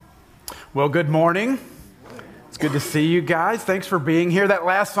Well, good morning. It's good to see you guys. Thanks for being here. That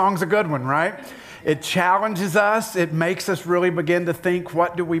last song's a good one, right? It challenges us. It makes us really begin to think,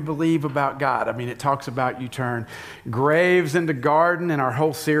 what do we believe about God? I mean, it talks about you turn graves into garden, and our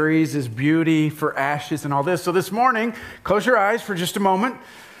whole series is beauty for ashes and all this. So this morning, close your eyes for just a moment,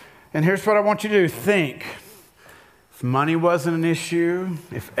 and here's what I want you to do. Think. If money wasn't an issue,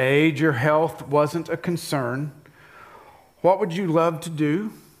 if age or health wasn't a concern, what would you love to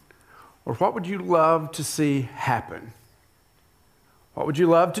do? Or what would you love to see happen? What would you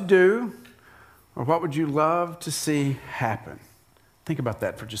love to do? Or what would you love to see happen? Think about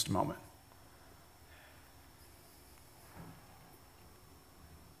that for just a moment.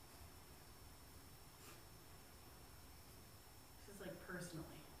 This is like personally.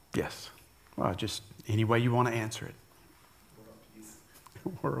 Yes. Well, just any way you want to answer it. World peace.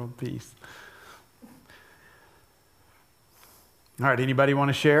 World peace. All right, anybody want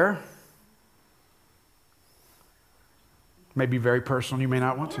to share? Maybe very personal, you may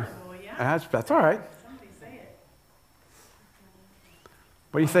not want to. Oh, yeah. That's all right. Somebody say it.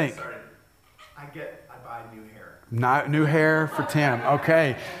 What do you think? Sorry. I buy new hair. Not new hair for Tim.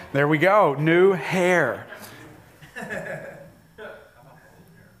 Okay, there we go. New hair.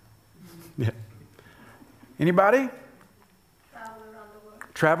 Yeah. Anybody? Travel around the world.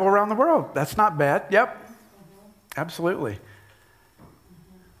 Travel around the world. That's not bad. Yep. Absolutely.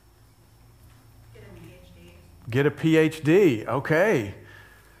 Get a PhD. Okay.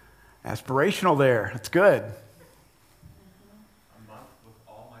 Aspirational there. That's good. A month with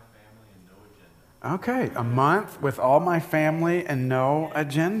all my family and no agenda. Okay. A month with all my family and no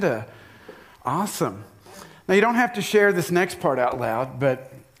agenda. Awesome. Now, you don't have to share this next part out loud,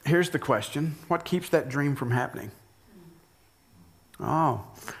 but here's the question. What keeps that dream from happening? Oh,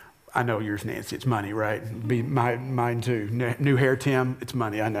 I know yours, Nancy. It's money, right? Be mine too. New hair, Tim. It's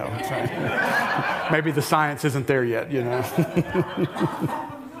money. I know. It's right. Maybe the science isn't there yet, you know.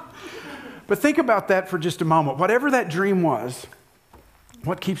 But think about that for just a moment. Whatever that dream was,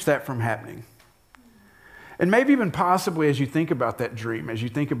 what keeps that from happening? And maybe even possibly as you think about that dream, as you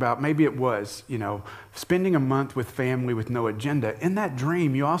think about, maybe it was, spending a month with family with no agenda. In that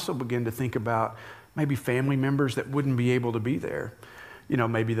dream, you also begin to think about maybe family members that wouldn't be able to be there.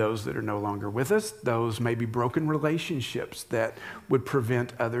 Maybe those that are no longer with us, those maybe broken relationships that would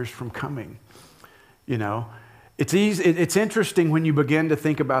prevent others from coming. It's easy. It's interesting when you begin to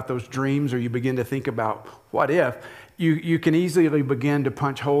think about those dreams, or you begin to think about what if, you can easily begin to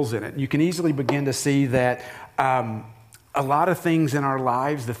punch holes in it. You can easily begin to see that a lot of things in our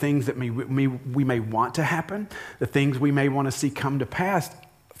lives, the things that we may want to happen, the things we may want to see come to pass,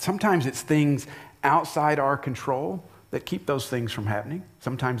 sometimes it's things outside our control that keep those things from happening.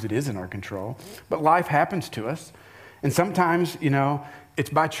 Sometimes it is in our control, but life happens to us. And sometimes, it's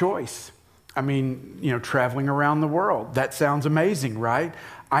by choice. I mean, traveling around the world, that sounds amazing, right?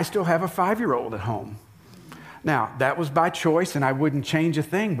 I still have a 5-year-old at home. Now, that was by choice, and I wouldn't change a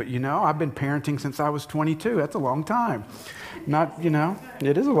thing, but I've been parenting since I was 22. That's a long time.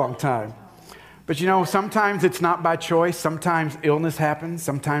 It is a long time. But sometimes it's not by choice. Sometimes illness happens.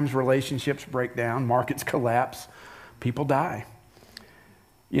 Sometimes relationships break down, markets collapse. People die.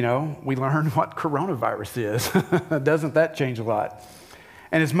 We learn what coronavirus is. Doesn't that change a lot?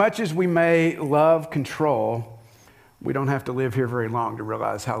 And as much as we may love control, we don't have to live here very long to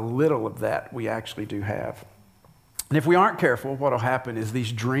realize how little of that we actually do have. And if we aren't careful, what will happen is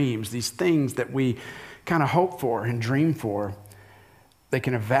these dreams, these things that we kind of hope for and dream for, they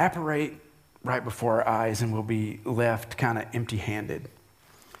can evaporate right before our eyes, and we'll be left kind of empty-handed.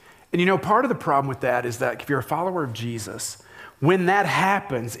 And part of the problem with that is that if you're a follower of Jesus, when that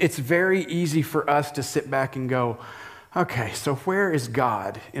happens, it's very easy for us to sit back and go, okay, so where is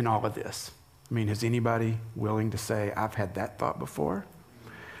God in all of this? I mean, is anybody willing to say, I've had that thought before?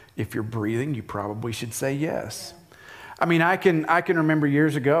 If you're breathing, you probably should say yes. I mean, I can remember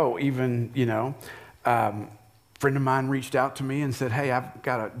years ago, even, a friend of mine reached out to me and said, hey, I've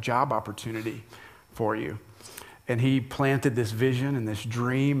got a job opportunity for you. And he planted this vision and this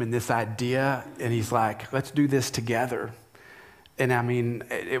dream and this idea, and he's like, let's do this together. And I mean,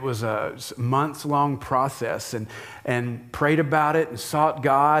 it was a months-long process, and prayed about it and sought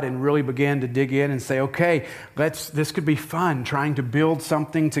God and really began to dig in and say, okay, this could be fun, trying to build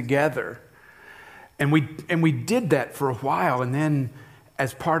something together. And we did that for a while, and then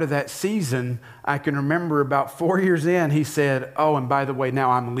as part of that season, I can remember about 4 years in, he said, oh, and by the way,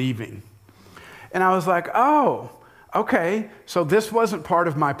 now I'm leaving. And I was like, oh, okay, so this wasn't part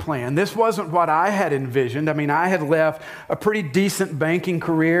of my plan. This wasn't what I had envisioned. I mean, I had left a pretty decent banking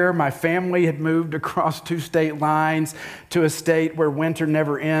career. My family had moved across 2 state lines to a state where winter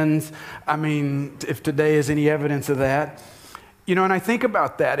never ends. I mean, if today is any evidence of that. You know, and I think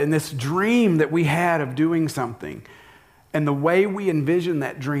about that and this dream that we had of doing something, and the way we envisioned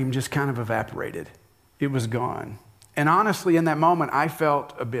that dream just kind of evaporated. It was gone. And honestly, in that moment, I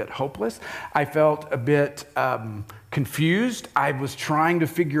felt a bit hopeless. I felt a bit confused. I was trying to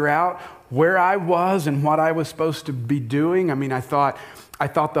figure out where I was and what I was supposed to be doing. I mean, I thought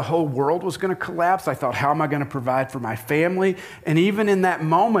the whole world was going to collapse. I thought, how am I going to provide for my family? And even in that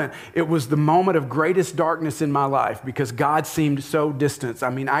moment, it was the moment of greatest darkness in my life because God seemed so distant. I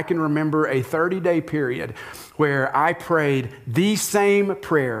mean, I can remember a 30-day period where I prayed the same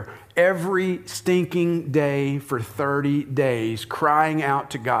prayer every stinking day for 30 days, crying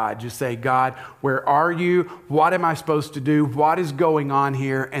out to God. Just say, God, where are you? What am I supposed to do? What is going on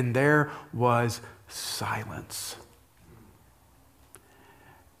here? And there was silence.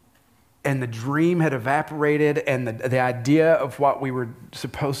 And the dream had evaporated, and the idea of what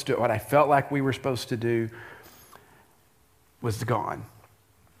I felt like we were supposed to do was gone.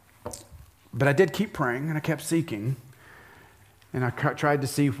 But I did keep praying, and I kept seeking. And I tried to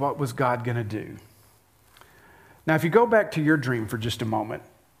see what was God going to do. Now, if you go back to your dream for just a moment,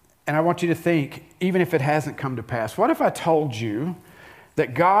 and I want you to think, even if it hasn't come to pass, what if I told you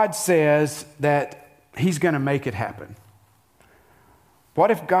that God says that He's going to make it happen?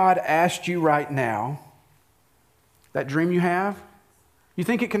 What if God asked you right now, that dream you have, you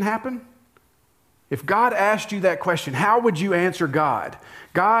think it can happen? If God asked you that question, how would you answer God?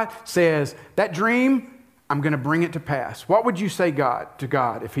 God says, that dream, I'm going to bring it to pass. What would you say to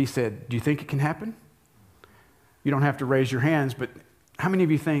God if He said, do you think it can happen? You don't have to raise your hands, but how many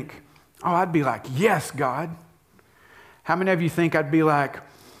of you think, oh, I'd be like, yes, God. How many of you think I'd be like,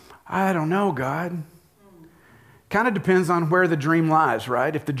 I don't know, God? Kind of depends on where the dream lies,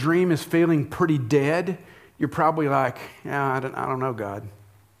 right? If the dream is feeling pretty dead, you're probably like, yeah, I don't know, God.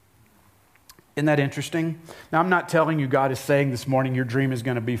 Isn't that interesting? Now, I'm not telling you God is saying this morning your dream is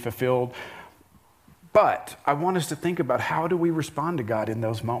going to be fulfilled. But I want us to think about how do we respond to God in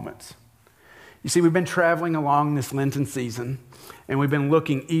those moments. You see, we've been traveling along this Lenten season, and we've been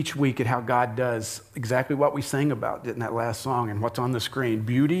looking each week at how God does exactly what we sang about in that last song and what's on the screen,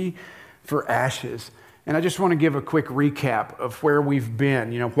 beauty for ashes. And I just want to give a quick recap of where we've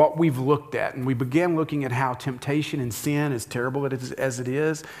been, what we've looked at. And we began looking at how temptation and sin, as terrible as it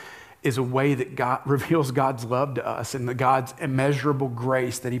is a way that God reveals God's love to us and God's immeasurable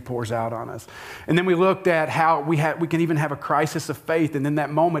grace that He pours out on us. And then we looked at how we can even have a crisis of faith, and in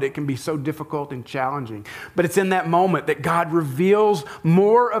that moment it can be so difficult and challenging. But it's in that moment that God reveals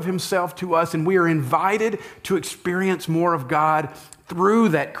more of Himself to us, and we are invited to experience more of God through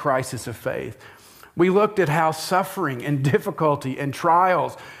that crisis of faith. We looked at how suffering and difficulty and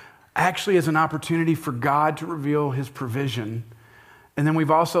trials actually is an opportunity for God to reveal His provision. And then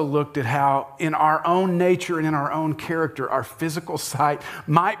we've also looked at how in our own nature and in our own character, our physical sight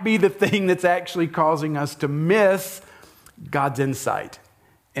might be the thing that's actually causing us to miss God's insight.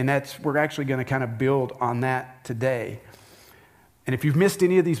 And we're actually going to kind of build on that today. And if you've missed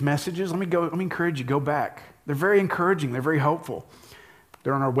any of these messages, let me encourage you, go back. They're very encouraging. They're very hopeful.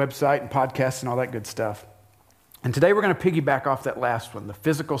 They're on our website and podcasts and all that good stuff. And today we're going to piggyback off that last one. The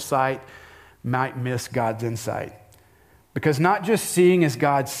physical sight might miss God's insight. Because not just seeing as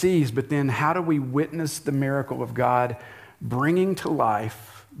God sees, but then how do we witness the miracle of God bringing to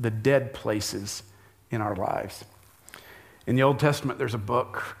life the dead places in our lives? In the Old Testament, there's a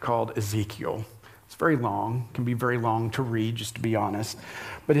book called Ezekiel. It's very long, can be very long to read, just to be honest.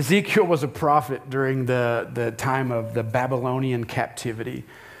 But Ezekiel was a prophet during the time of the Babylonian captivity.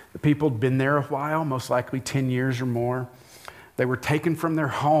 The people had been there a while, most likely 10 years or more. They were taken from their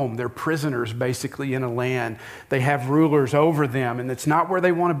home. They're prisoners, basically, in a land. They have rulers over them, and it's not where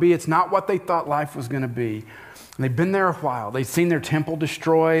they want to be. It's not what they thought life was going to be. And they've been there a while. They've seen their temple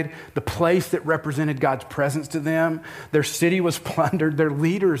destroyed, the place that represented God's presence to them. Their city was plundered. Their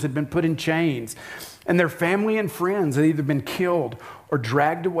leaders had been put in chains. And their family and friends had either been killed or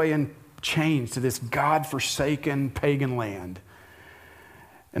dragged away in chains to this God-forsaken pagan land.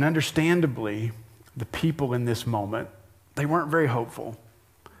 And understandably, the people in this moment, they weren't very hopeful.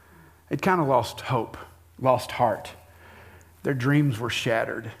 They'd kind of lost hope, lost heart. Their dreams were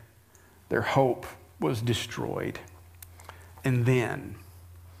shattered. Their hope was destroyed. And then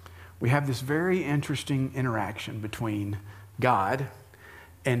we have this very interesting interaction between God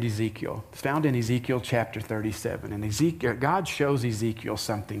and Ezekiel. It's found in Ezekiel chapter 37. And God shows Ezekiel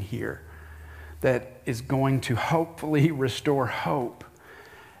something here that is going to hopefully restore hope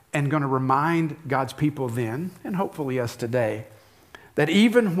and going to remind God's people then, and hopefully us today, that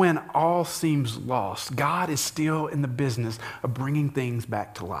even when all seems lost, God is still in the business of bringing things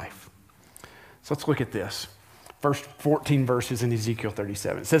back to life. So let's look at this. First 14 verses in Ezekiel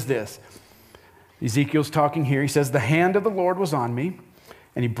 37. It says this. Ezekiel's talking here. He says, "The hand of the Lord was on me,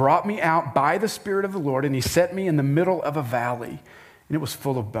 and he brought me out by the Spirit of the Lord, and he set me in the middle of a valley, and it was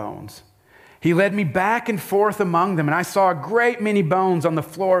full of bones. He led me back and forth among them, and I saw a great many bones on the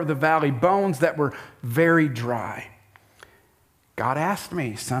floor of the valley, bones that were very dry. God asked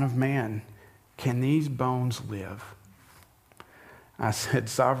me, 'Son of man, can these bones live?' I said,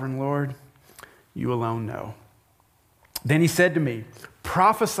 'Sovereign Lord, you alone know.' Then he said to me,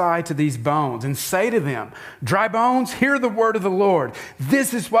 'Prophesy to these bones and say to them, dry bones, hear the word of the Lord.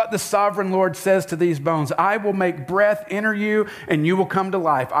 This is what the sovereign Lord says to these bones. I will make breath enter you and you will come to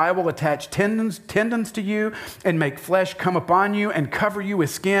life. I will attach tendons to you and make flesh come upon you and cover you with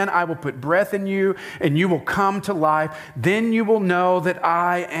skin. I will put breath in you and you will come to life. Then you will know that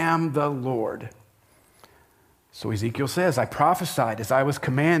I am the Lord.' So Ezekiel says, I prophesied as I was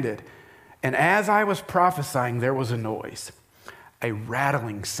commanded. And as I was prophesying, there was a noise, a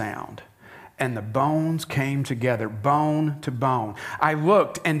rattling sound, and the bones came together, bone to bone. I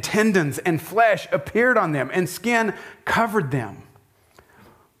looked, and tendons and flesh appeared on them, and skin covered them.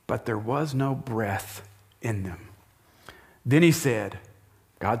 But there was no breath in them. Then he said,"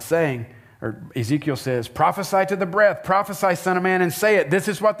 God's saying, or Ezekiel says, "Prophesy to the breath, prophesy, son of man, and say it. This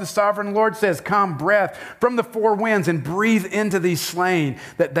is what the sovereign Lord says. Come, breath from the four winds and breathe into these slain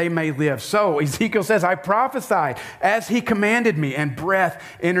that they may live." So Ezekiel says, I prophesied as he commanded me, and breath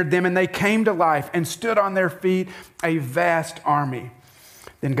entered them, and they came to life and stood on their feet, a vast army.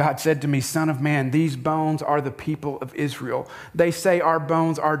 Then God said to me, "Son of man, these bones are the people of Israel. They say our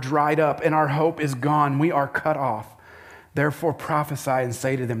bones are dried up and our hope is gone. We are cut off. Therefore prophesy and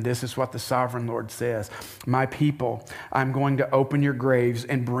say to them, this is what the sovereign Lord says. My people, I'm going to open your graves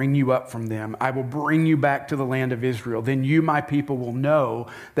and bring you up from them. I will bring you back to the land of Israel. Then you, my people, will know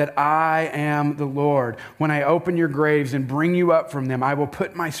that I am the Lord. When I open your graves and bring you up from them, I will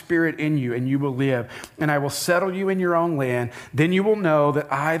put my spirit in you and you will live. And I will settle you in your own land. Then you will know that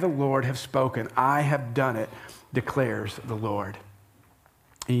I, the Lord, have spoken. I have done it, declares the Lord."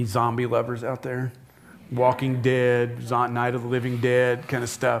 Any zombie lovers out there? Walking Dead, Night of the Living Dead kind of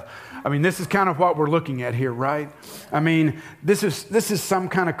stuff. I mean, this is kind of what we're looking at here, right? I mean, this is some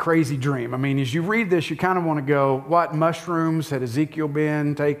kind of crazy dream. I mean, as you read this, you kind of want to go, what mushrooms had Ezekiel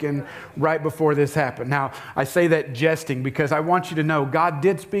been taken right before this happened? Now, I say that jesting because I want you to know God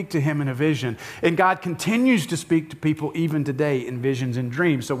did speak to him in a vision, and God continues to speak to people even today in visions and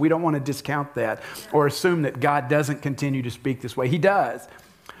dreams. So we don't want to discount that or assume that God doesn't continue to speak this way. He does.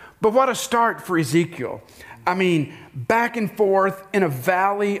 But what a start for Ezekiel. I mean, back and forth in a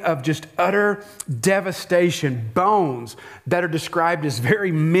valley of just utter devastation, bones that are described as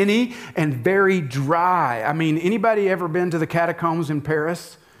very many and very dry. I mean, anybody ever been to the catacombs in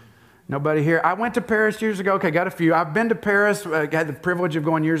Paris? Nobody here? I went to Paris years ago. Okay, got a few. I've been to Paris. I had the privilege of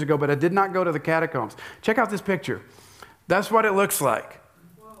going years ago, but I did not go to the catacombs. Check out this picture. That's what it looks like.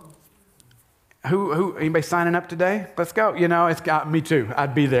 Who, anybody signing up today? Let's go. You know, it's got me too.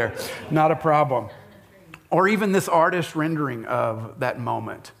 I'd be there. Not a problem. Or even this artist rendering of that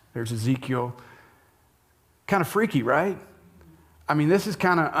moment. There's Ezekiel. Kind of freaky, right? I mean, this is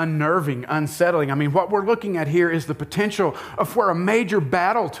kind of unnerving, unsettling. I mean, what we're looking at here is the potential of where a major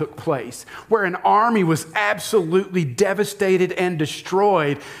battle took place, where an army was absolutely devastated and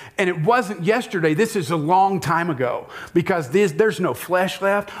destroyed. And it wasn't yesterday. This is a long time ago because there's no flesh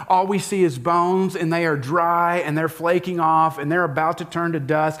left. All we see is bones, and they are dry, and they're flaking off, and they're about to turn to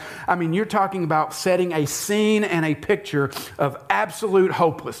dust. I mean, you're talking about setting a scene and a picture of absolute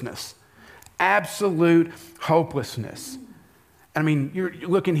hopelessness. Absolute hopelessness. I mean, you're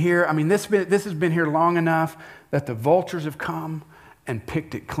looking here. I mean, this has been here long enough that the vultures have come and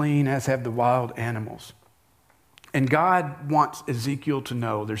picked it clean, as have the wild animals. And God wants Ezekiel to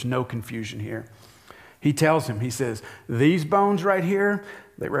know there's no confusion here. He tells him, he says, these bones right here,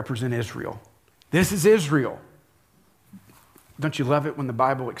 they represent Israel. This is Israel. Don't you love it when the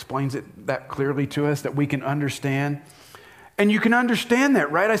Bible explains it that clearly to us, that we can understand? And you can understand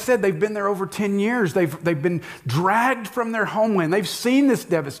that, right? I said they've been there over 10 years. They've been dragged from their homeland. They've seen this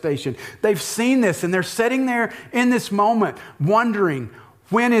devastation. They've seen this, and they're sitting there in this moment wondering,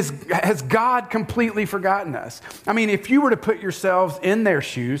 has God completely forgotten us? I mean, if you were to put yourselves in their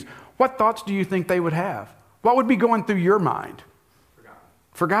shoes, what thoughts do you think they would have? What would be going through your mind?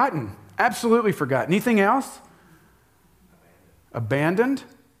 Forgotten. Absolutely forgotten. Anything else? Abandoned?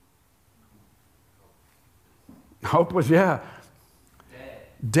 Hopeless, yeah.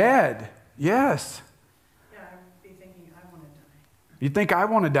 Dead, yes. Yeah, I'd be thinking, I want to die. You think I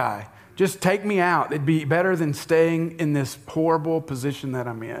want to die? Just take me out. It'd be better than staying in this horrible position that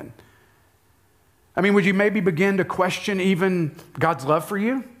I'm in. I mean, would you maybe begin to question even God's love for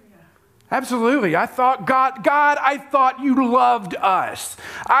you? Absolutely. I thought, God, I thought you loved us.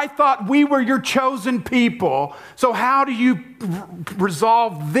 I thought we were your chosen people. So how do you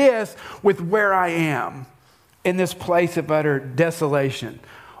resolve this with where I am in this place of utter desolation?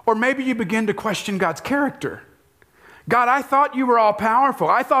 Or maybe you begin to question God's character. God, I thought you were all powerful.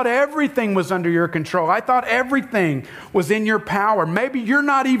 I thought everything was under your control. I thought everything was in your power. Maybe you're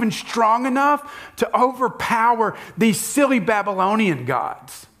not even strong enough to overpower these silly Babylonian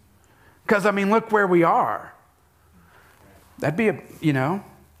gods. Because, I mean, look where we are. That'd be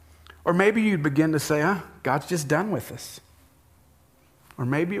or maybe you'd begin to say, God's just done with us. Or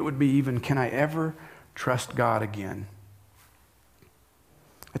maybe it would be even, can I ever trust God again?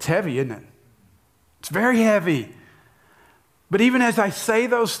 It's heavy, isn't it? It's very heavy. But even as I say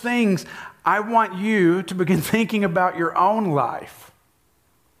those things, I want you to begin thinking about your own life.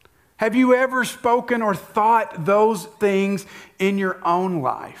 Have you ever spoken or thought those things in your own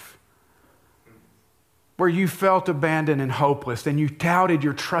life? Where you felt abandoned and hopeless, and you doubted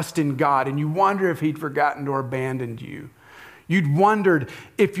your trust in God, and you wonder if He'd forgotten or abandoned you. You'd wondered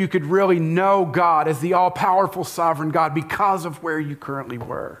if you could really know God as the all-powerful sovereign God because of where you currently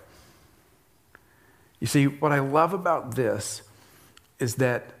were. You see, what I love about this is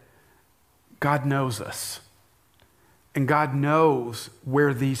that God knows us. And God knows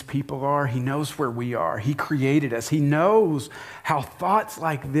where these people are. He knows where we are. He created us. He knows how thoughts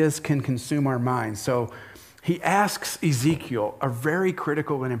like this can consume our minds. So He asks Ezekiel a very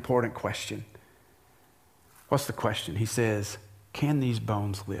critical and important question. What's the question? He says, can these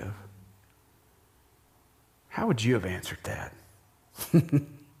bones live? How would you have answered that? No.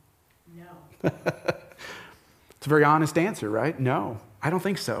 It's a very honest answer, right? No, I don't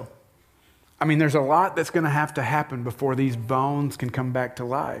think so. I mean, there's a lot that's going to have to happen before these bones can come back to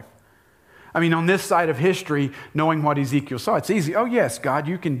life. I mean, on this side of history, knowing what Ezekiel saw, it's easy. Oh, yes, God,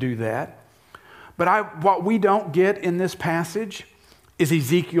 you can do that. But what we don't get in this passage is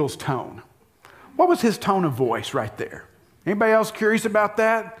Ezekiel's tone. What was his tone of voice right there? Anybody else curious about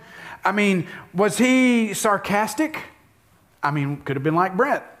that? I mean, was he sarcastic? I mean, could have been like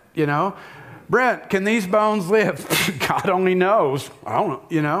Brent, Brent, can these bones live? God only knows. I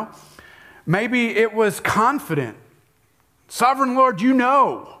don't know, Maybe it was confident. Sovereign Lord, you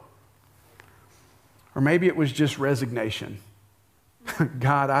know. Or maybe it was just resignation.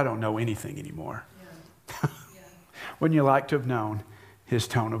 God, I don't know anything anymore. Yeah. Wouldn't you like to have known his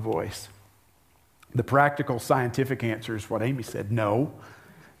tone of voice? The practical scientific answer is what Amy said. No,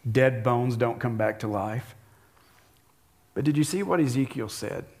 dead bones don't come back to life. But did you see what Ezekiel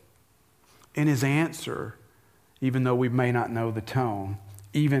said? In his answer, even though we may not know the tone,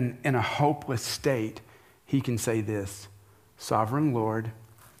 even in a hopeless state, he can say this, Sovereign Lord,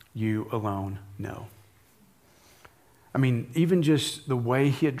 you alone know. I mean, even just the way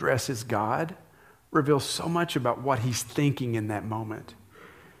he addresses God reveals so much about what he's thinking in that moment.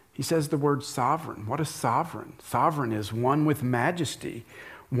 He says the word sovereign. What is sovereign? Sovereign is one with majesty,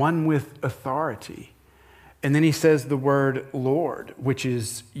 one with authority. And then he says the word Lord, which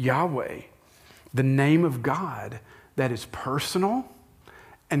is Yahweh, the name of God that is personal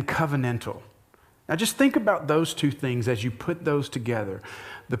and covenantal. Now just think about those two things as you put those together.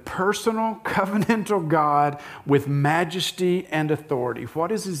 The personal, covenantal God with majesty and authority.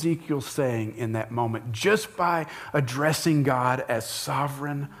 What is Ezekiel saying in that moment just by addressing God as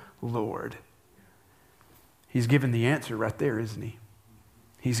sovereign Lord? He's given the answer right there, isn't he?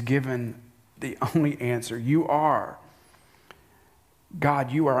 He's given the only answer. You are.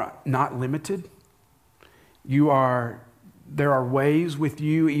 God, you are not limited. There are ways with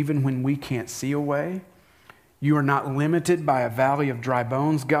you even when we can't see a way. You are not limited by a valley of dry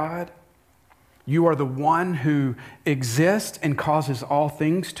bones, God. You are the one who exists and causes all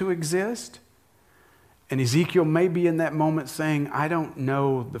things to exist. And Ezekiel may be in that moment saying, I don't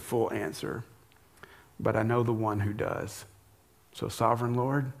know the full answer, but I know the one who does. So, Sovereign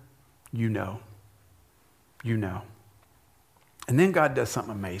Lord, you know. You know. And then God does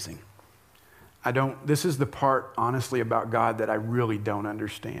something amazing. This is the part, honestly, about God that I really don't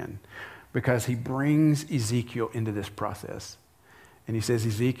understand, because he brings Ezekiel into this process. And he says,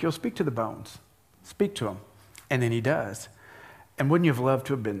 Ezekiel, speak to the bones. Speak to them. And then he does. And wouldn't you have loved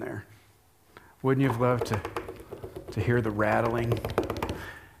to have been there? Wouldn't you have loved to hear the rattling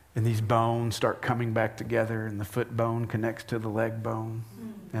and these bones start coming back together and the foot bone connects to the leg bone?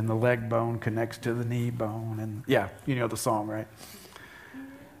 And the leg bone connects to the knee bone. And yeah, you know the song, right?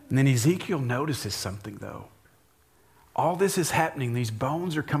 And then Ezekiel notices something, though. All this is happening. These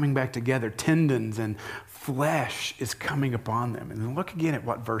bones are coming back together. Tendons and flesh is coming upon them. And then look again at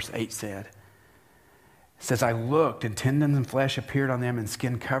what verse 8 said. It says, I looked, and tendons and flesh appeared on them, and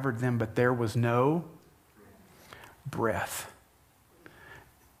skin covered them, but there was no breath.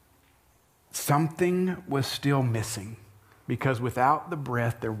 Something was still missing, because without the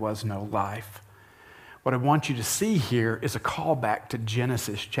breath, there was no life. What I want you to see here is a callback to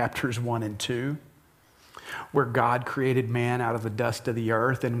Genesis chapters 1 and 2, where God created man out of the dust of the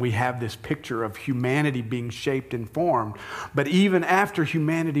earth, and we have this picture of humanity being shaped and formed. But even after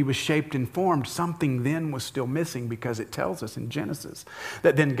humanity was shaped and formed, something then was still missing, because it tells us in Genesis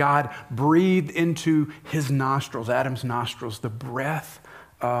that then God breathed into his nostrils, Adam's nostrils, the breath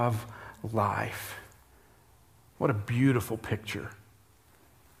of life. What a beautiful picture.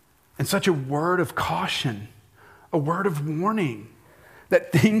 And such a word of caution, a word of warning.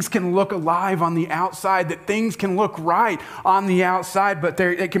 That things can look alive on the outside, that things can look right on the outside, but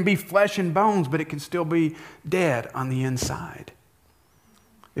it can be flesh and bones, but it can still be dead on the inside.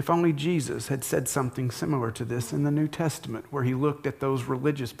 If only Jesus had said something similar to this in the New Testament, where he looked at those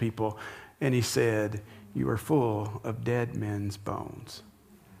religious people and he said, you are full of dead men's bones.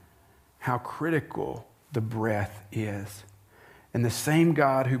 How critical the breath is. And the same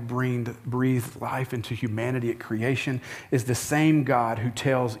God who breathed life into humanity at creation is the same God who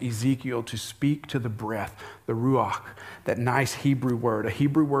tells Ezekiel to speak to the breath, the ruach, that nice Hebrew word, a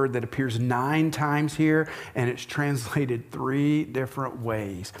Hebrew word that appears 9 times here, and it's translated 3 different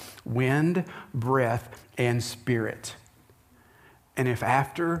ways: wind, breath, and spirit. And if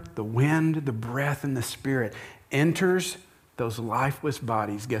after the wind, the breath, and the spirit enters those lifeless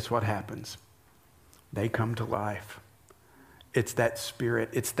bodies, guess what happens? They come to life. It's that spirit,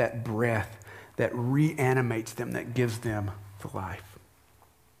 it's that breath that reanimates them, that gives them the life.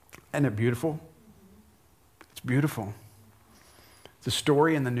 Isn't it beautiful? It's beautiful. It's a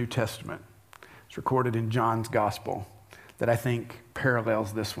story in the New Testament. It's recorded in John's Gospel that I think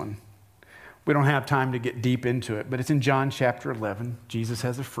parallels this one. We don't have time to get deep into it, but it's in John chapter 11. Jesus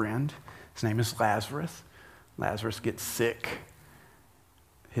has a friend. His name is Lazarus. Lazarus gets sick.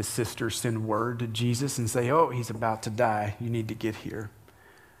 His sisters send word to Jesus and say, oh, he's about to die. You need to get here.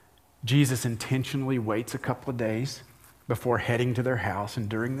 Jesus intentionally waits a couple of days before heading to their house. And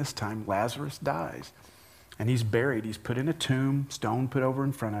during this time, Lazarus dies. And he's buried. He's put in a tomb, stone put over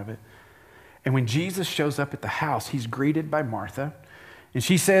in front of it. And when Jesus shows up at the house, he's greeted by Martha. And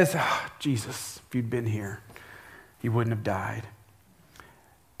she says, Jesus, if you'd been here, he wouldn't have died.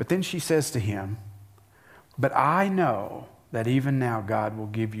 But then she says to him, but I know that even now God will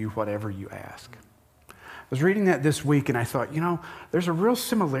give you whatever you ask. I was reading that this week and I thought, there's a real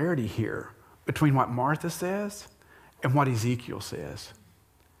similarity here between what Martha says and what Ezekiel says.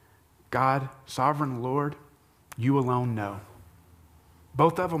 God, sovereign Lord, you alone know.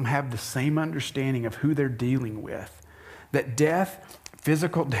 Both of them have the same understanding of who they're dealing with. That death,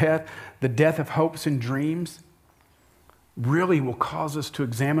 physical death, the death of hopes and dreams, really will cause us to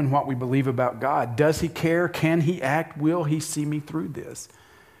examine what we believe about God. Does he care? Can he act? Will he see me through this?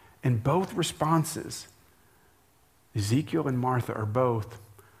 And both responses, Ezekiel and Martha, are both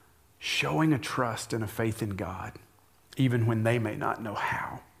showing a trust and a faith in God, even when they may not know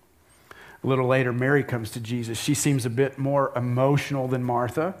how. A little later, Mary comes to Jesus. She seems a bit more emotional than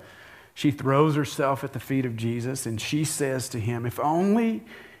Martha. She throws herself at the feet of Jesus and she says to him, if only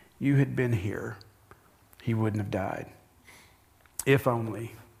you had been here, he wouldn't have died. If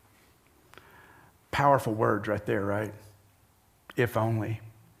only. Powerful words right there, right? If only.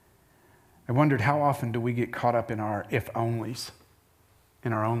 I wondered, how often do we get caught up in our if onlys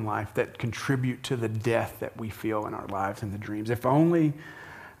in our own life that contribute to the death that we feel in our lives and the dreams? If only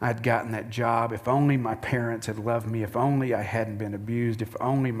I'd gotten that job. If only my parents had loved me. If only I hadn't been abused. If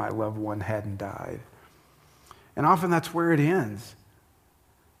only my loved one hadn't died. And often that's where it ends.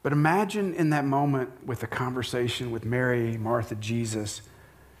 But imagine in that moment with the conversation with Mary, Martha, Jesus,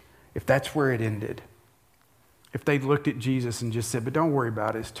 if that's where it ended. If they'd looked at Jesus and just said, but don't worry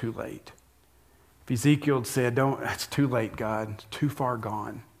about it, it's too late. If Ezekiel had said, it's too late, God, it's too far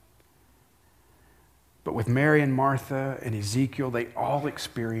gone. But with Mary and Martha and Ezekiel, they all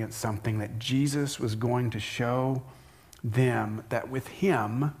experienced something that Jesus was going to show them, that with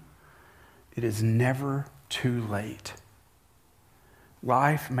him, it is never too late.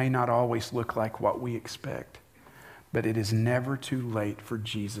 Life may not always look like what we expect, but it is never too late for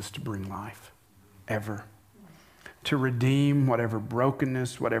Jesus to bring life, ever. to redeem whatever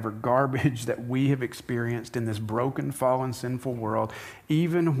brokenness, whatever garbage that we have experienced in this broken, fallen, sinful world,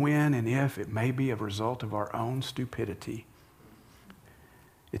 even when and if it may be a result of our own stupidity.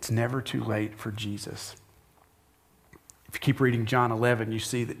 It's never too late for Jesus. If you keep reading John 11, you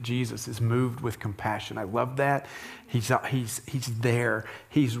see that Jesus is moved with compassion. I love that. He's there.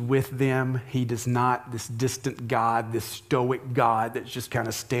 He's with them. He does not, this distant God, this stoic God that's just kind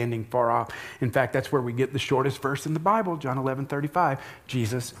of standing far off. In fact, that's where we get the shortest verse in the Bible, John 11:35.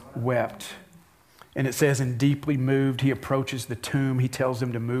 Jesus wept. And it says, and deeply moved, he approaches the tomb. He tells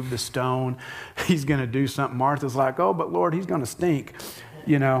them to move the stone. He's going to do something. Martha's like, oh, but Lord, he's going to stink.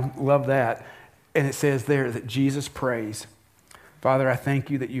 Love that. And it says there that Jesus prays, Father, I thank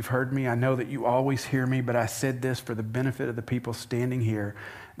you that you've heard me. I know that you always hear me, but I said this for the benefit of the people standing here,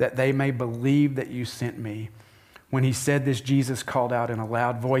 that they may believe that you sent me. When he said this, Jesus called out in a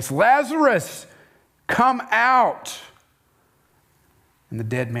loud voice, Lazarus, come out. And the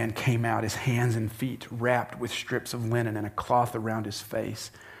dead man came out, his hands and feet wrapped with strips of linen and a cloth around his face.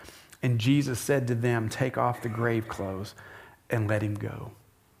 And Jesus said to them, take off the grave clothes and let him go.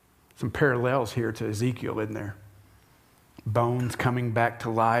 Some parallels here to Ezekiel, isn't there? Bones coming back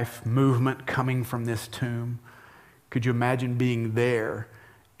to life, movement coming from this tomb. Could you imagine being there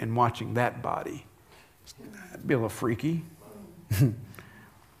and watching that body? That'd be a little freaky. And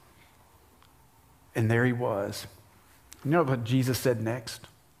there he was. You know what Jesus said next?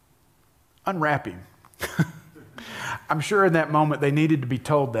 Unwrap him. I'm sure in that moment they needed to be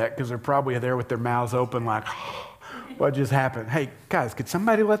told that because they're probably there with their mouths open like, what just happened? Hey, guys, could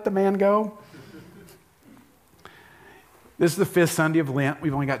somebody let the man go? This is the 5th Sunday of Lent.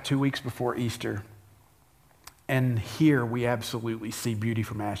 We've only got 2 weeks before Easter. And here we absolutely see beauty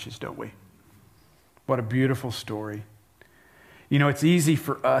from ashes, don't we? What a beautiful story. It's easy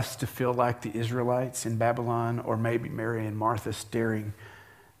for us to feel like the Israelites in Babylon or maybe Mary and Martha staring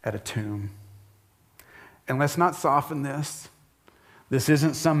at a tomb. And let's not soften this. This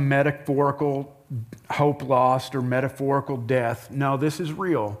isn't some metaphorical hope lost or metaphorical death. No, this is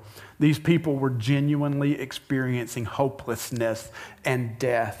real. These people were genuinely experiencing hopelessness and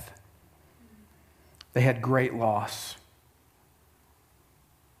death. They had great loss.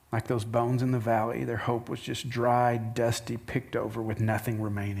 Like those bones in the valley, their hope was just dry, dusty, picked over with nothing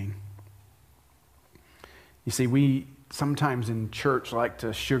remaining. You see, we sometimes in church like to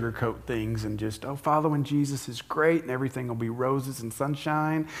sugarcoat things and just, following Jesus is great and everything will be roses and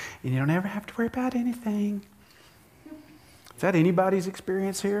sunshine and you don't ever have to worry about anything. Is that anybody's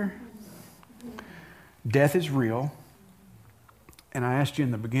experience here? Death is real. And I asked you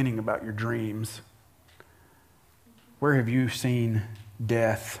in the beginning about your dreams. Where have you seen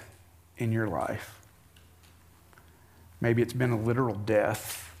death in your life? Maybe it's been a literal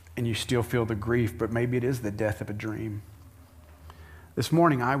death and you still feel the grief, but maybe it is the death of a dream. This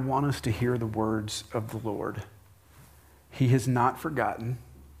morning, I want us to hear the words of the Lord. He has not forgotten.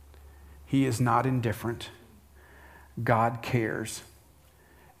 He is not indifferent. God cares.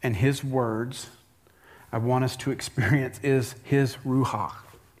 And his words, I want us to experience is his ruach,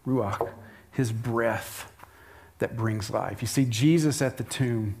 his breath that brings life. You see Jesus at the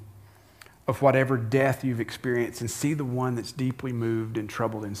tomb of whatever death you've experienced and see the one that's deeply moved and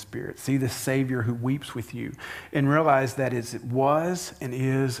troubled in spirit. See the Savior who weeps with you and realize that as it was and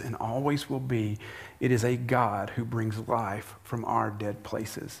is and always will be, it is a God who brings life from our dead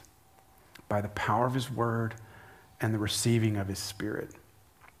places by the power of his word and the receiving of his Spirit.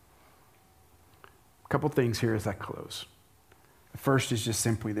 A couple things here as I close. The first is just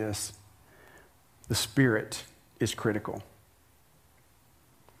simply this. The Spirit is critical.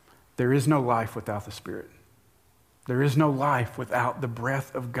 There is no life without the Spirit. There is no life without the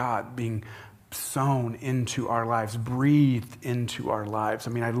breath of God being sown into our lives, breathed into our lives. I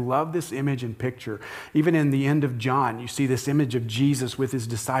mean, I love this image and picture. Even in the end of John, you see this image of Jesus with his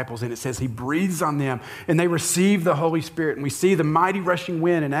disciples, and it says he breathes on them, and they receive the Holy Spirit. And we see the mighty rushing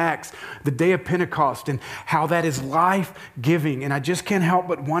wind in Acts, the day of Pentecost, and how that is life-giving. And I just can't help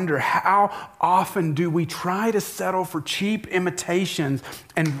but wonder, how often do we try to settle for cheap imitations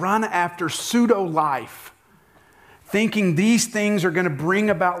and run after pseudo-life? Thinking these things are going to bring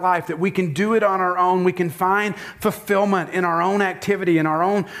about life, that we can do it on our own. We can find fulfillment in our own activity, in our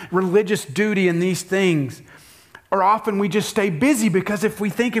own religious duty in these things. Or often we just stay busy because if we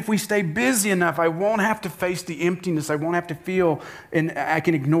stay busy enough, I won't have to face the emptiness. I won't have to feel, and I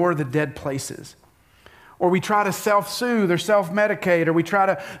can ignore the dead places. Or we try to self-soothe or self-medicate, or we try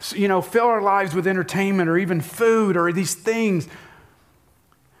to, fill our lives with entertainment or even food or these things.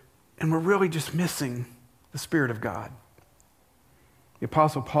 And we're really just missing the Spirit of God. The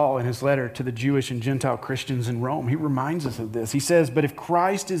Apostle Paul, in his letter to the Jewish and Gentile Christians in Rome, he reminds us of this. He says, "But if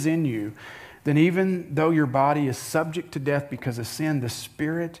Christ is in you, then even though your body is subject to death because of sin, the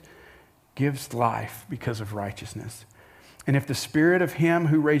Spirit gives life because of righteousness. And if the Spirit of him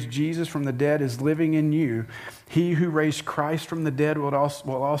who raised Jesus from the dead is living in you, he who raised Christ from the dead will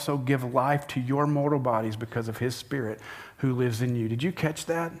also give life to your mortal bodies because of his Spirit who lives in you." Did you catch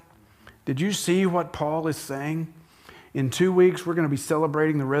that? Did you see what Paul is saying? In 2 weeks, we're going to be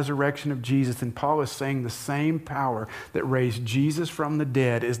celebrating the resurrection of Jesus, and Paul is saying the same power that raised Jesus from the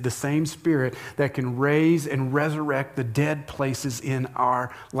dead is the same Spirit that can raise and resurrect the dead places in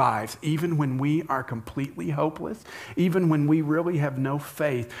our lives, even when we are completely hopeless, even when we really have no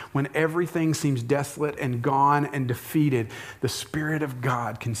faith, when everything seems desolate and gone and defeated, the Spirit of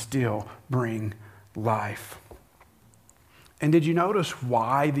God can still bring life. And did you notice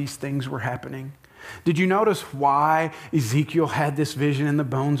why these things were happening? Did you notice why Ezekiel had this vision and the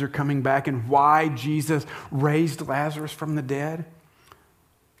bones are coming back, and why Jesus raised Lazarus from the dead?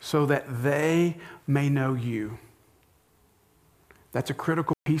 So that they may know you. That's a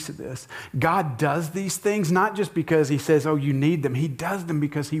critical piece of this. God does these things not just because he says, oh, you need them. He does them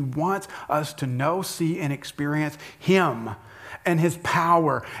because he wants us to know, see, and experience him and his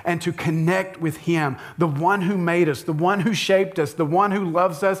power, and to connect with him, the one who made us, the one who shaped us, the one who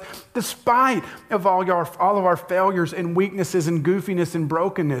loves us despite of all of our failures and weaknesses and goofiness and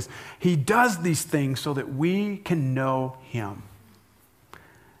brokenness. He does these things so that we can know him.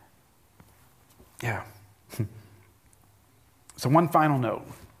 Yeah. So one final note.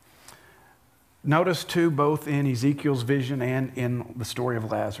 Notice too, both in Ezekiel's vision and in the story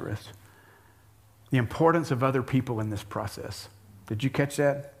of Lazarus, the importance of other people in this process. Did you catch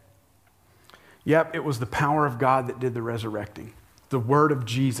that? Yep, it was the power of God that did the resurrecting. The word of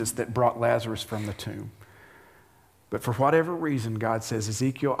Jesus that brought Lazarus from the tomb. But for whatever reason, God says,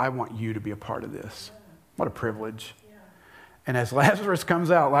 Ezekiel, I want you to be a part of this. What a privilege. Yeah. And as Lazarus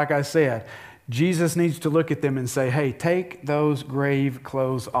comes out, like I said, Jesus needs to look at them and say, hey, take those grave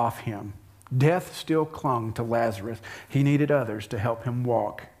clothes off him. Death still clung to Lazarus. He needed others to help him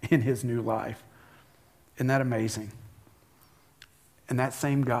walk in his new life. Isn't that amazing? And that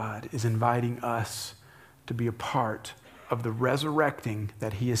same God is inviting us to be a part of the resurrecting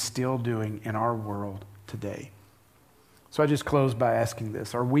that he is still doing in our world today. So I just close by asking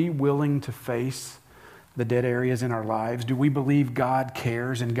this. Are we willing to face the dead areas in our lives? Do we believe God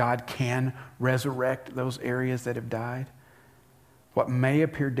cares and God can resurrect those areas that have died? What may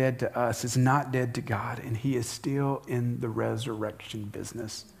appear dead to us is not dead to God, and he is still in the resurrection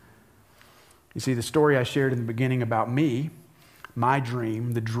business. You see, the story I shared in the beginning about me, my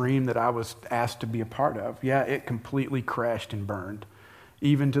dream, the dream that I was asked to be a part of, yeah, it completely crashed and burned,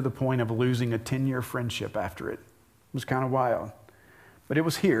 even to the point of losing a 10-year friendship after it. It was kind of wild. But it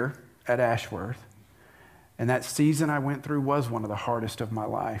was here at Ashworth, and that season I went through was one of the hardest of my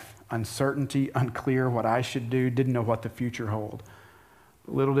life. Uncertainty, unclear what I should do, didn't know what the future held.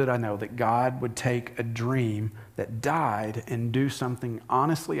 Little did I know that God would take a dream that died and do something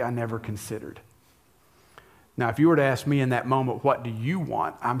honestly I never considered. Now, if you were to ask me in that moment, what do you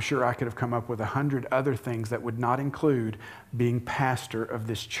want? I'm sure I could have come up with 100 other things that would not include being pastor of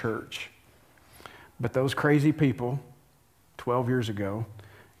this church. But those crazy people, 12 years ago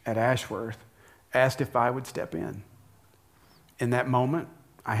at Ashworth, asked if I would step in. In that moment,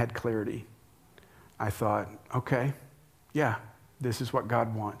 I had clarity. I thought, okay, yeah. This is what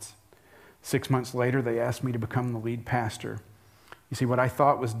God wants. 6 months later, they asked me to become the lead pastor. You see, what I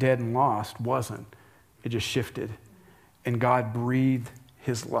thought was dead and lost wasn't. It just shifted. And God breathed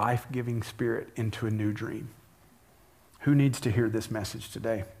his life-giving spirit into a new dream. Who needs to hear this message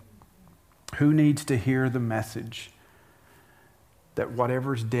today? Who needs to hear the message that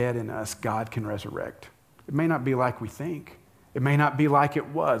whatever's dead in us, God can resurrect? It may not be like we think. It may not be like it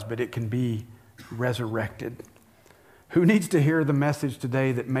was, but it can be resurrected. Who needs to hear the message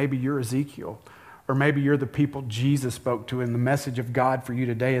today that maybe you're Ezekiel, or maybe you're the people Jesus spoke to, and the message of God for you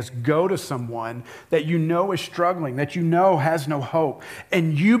today is go to someone that you know is struggling, that you know has no hope,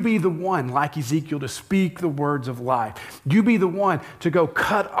 and you be the one, like Ezekiel, to speak the words of life. You be the one to go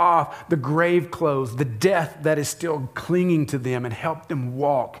cut off the grave clothes, the death that is still clinging to them, and help them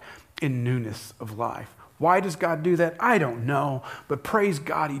walk in newness of life. Why does God do that? I don't know, but praise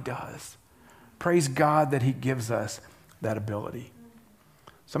God he does. Praise God that he gives us that ability.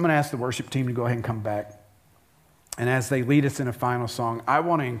 So I'm going to ask the worship team to go ahead and come back. And as they lead us in a final song, I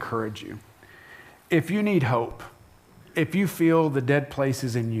want to encourage you. If you need hope, if you feel the dead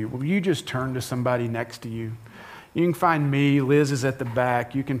places in you, will you just turn to somebody next to you? You can find me. Liz is at the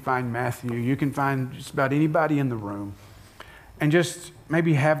back. You can find Matthew. You can find just about anybody in the room. and just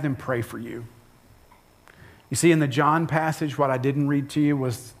maybe have them pray for you. You see, in the John passage, what I didn't read to you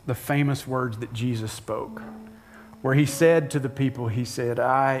was the famous words that Jesus spoke, where he said to the people, he said,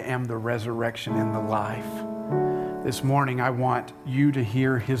 I am the resurrection and the life. This morning, I want you to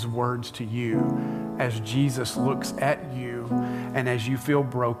hear his words to you as Jesus looks at you and as you feel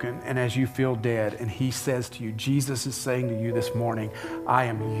broken and as you feel dead. And he says to you, Jesus is saying to you this morning, I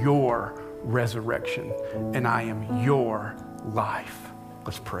am your resurrection and I am your life.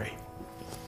 Let's pray.